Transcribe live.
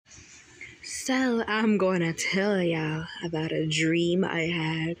So I'm going to tell y'all about a dream I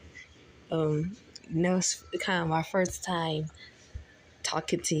had. It's kind of my first time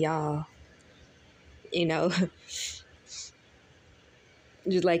talking to y'all. You know,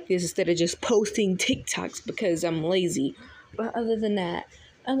 just like this instead of just posting TikToks because I'm lazy. But other than that,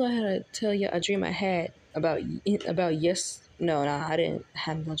 I'm going to tell you a dream I had about yes. No, I didn't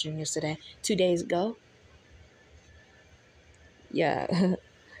have no dream yesterday. 2 days ago. Yeah,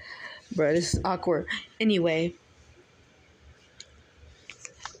 bro, this is awkward. Anyway,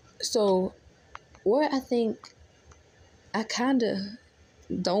 so what I think I kind of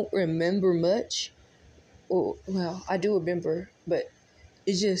don't remember much. Well, I do remember, but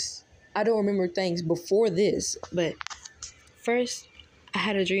it's just I don't remember things before this. But first, I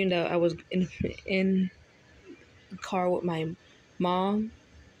had a dream that I was in the car with my mom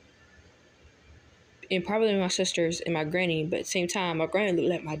and probably my sisters and my granny. But at the same time, my granny looked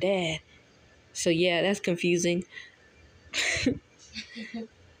like my dad. So yeah, that's confusing.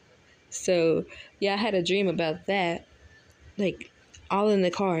 So yeah, I had a dream about that, like all in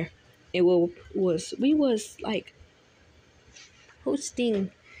the car. We was like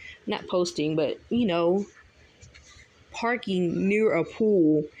posting, not posting, but parking near a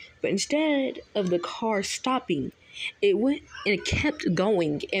pool. But instead of the car stopping, it went and it kept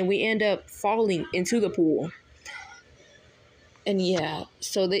going, and we end up falling into the pool. And yeah,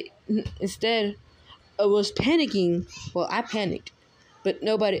 so they instead I was panicking. Well, I panicked, but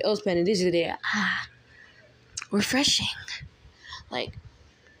nobody else panicked. They just there, refreshing. Like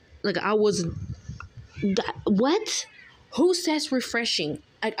I wasn't. What? Who says refreshing?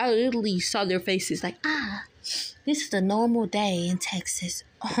 I literally saw their faces like, this is a normal day in Texas.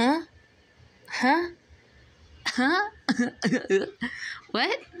 Huh?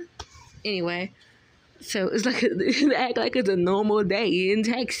 What? Anyway, so it's like they act like it's a normal day in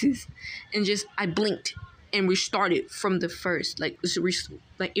Texas, and just I blinked and restarted from the first,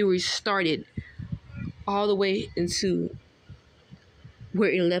 it restarted all the way into where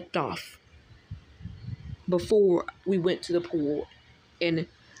it left off before we went to the pool, and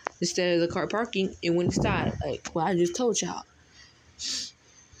instead of the car parking, it went inside. I just told y'all.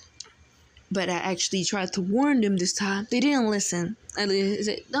 But I actually tried to warn them this time. They didn't listen. I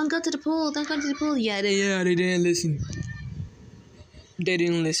said, don't go to the pool. Don't go to the pool. Yeah, they didn't listen. They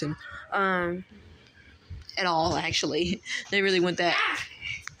didn't listen. At all, actually. They really went that.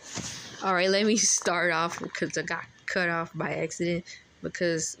 All right, let me start off because I got cut off by accident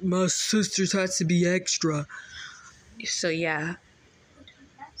because my sisters had to be extra. So, yeah.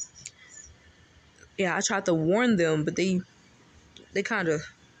 Yeah, I tried to warn them, but they kind of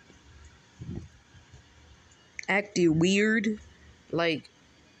acted weird. Like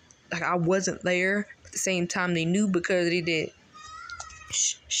I wasn't there. At the same time, they knew because they did.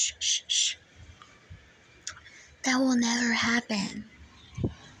 Shh. That will never happen.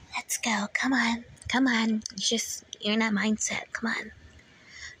 Let's go. Come on. You're in that mindset. Come on.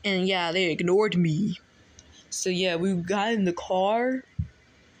 And yeah, they ignored me. So yeah, we got in the car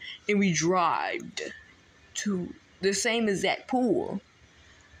and we drove to the same exact pool.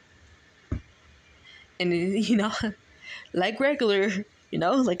 And like regular,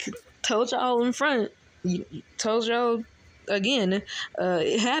 like told y'all in front, told y'all again,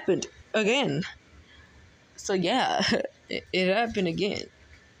 it happened again. So yeah, it happened again.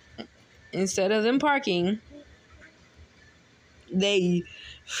 Instead of them parking, they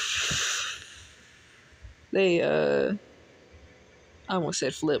I almost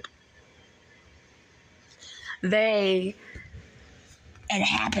said flip. It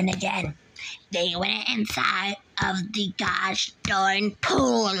happened again. They went inside of the gosh darn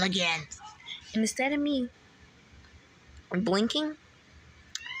pool again. And instead of me blinking,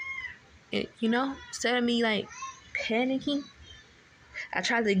 instead of me panicking, I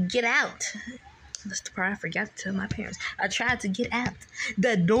tried to get out. That's the part I forgot to tell my parents. I tried to get out.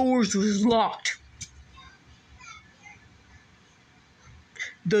 The doors was locked.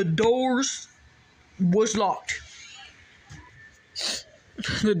 The doors was locked.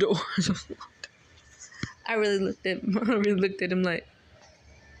 The doors was locked. I really looked at him like,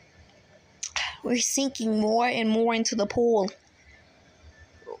 we're sinking more and more into the pool.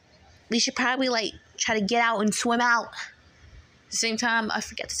 We should probably try to get out and swim out. At the same time, I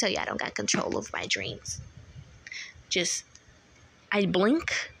forgot to tell you I don't got control of my dreams. I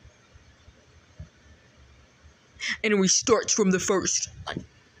blink and it restarts from the first.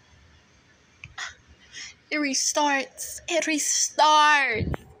 It restarts.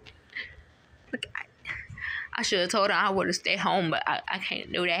 Look, I should have told her I would have stayed home, but I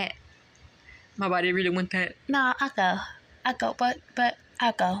can't do that. My body really went that. No, I go, but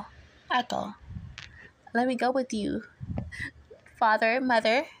I go. Echo, let me go with you. Father,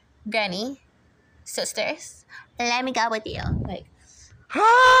 mother, granny, sisters, let me go with you. Like,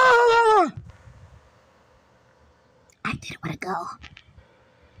 I didn't want to go.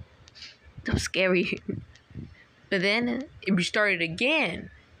 That was scary. But then it restarted again.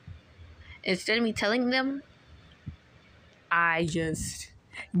 Instead of me telling them, I just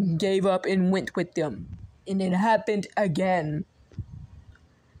gave up and went with them. And it happened again.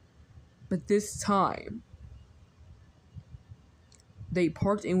 But this time, they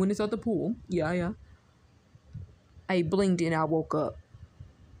parked and went inside the pool. Yeah. I blinked and I woke up.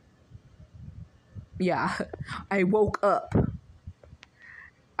 Yeah, I woke up.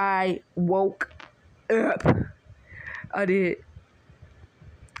 I did.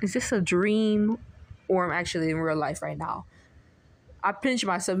 Is this a dream or I'm actually in real life right now? I pinch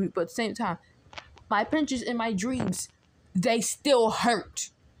myself, but at the same time, my pinches in my dreams, they still hurt.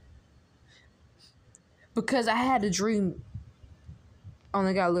 Because I had a dream.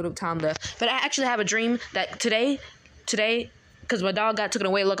 Only got a little time left. But I actually have a dream that today, because my dog got taken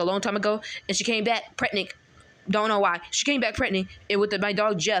away like a long time ago, and she came back pregnant. Don't know why. She came back pregnant, and with my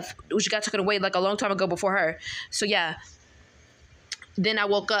dog Jeff, which got taken away like a long time ago before her. So yeah. Then I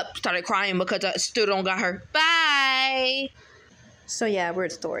woke up, started crying because I still don't got her. Bye. so yeah,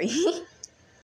 weird story.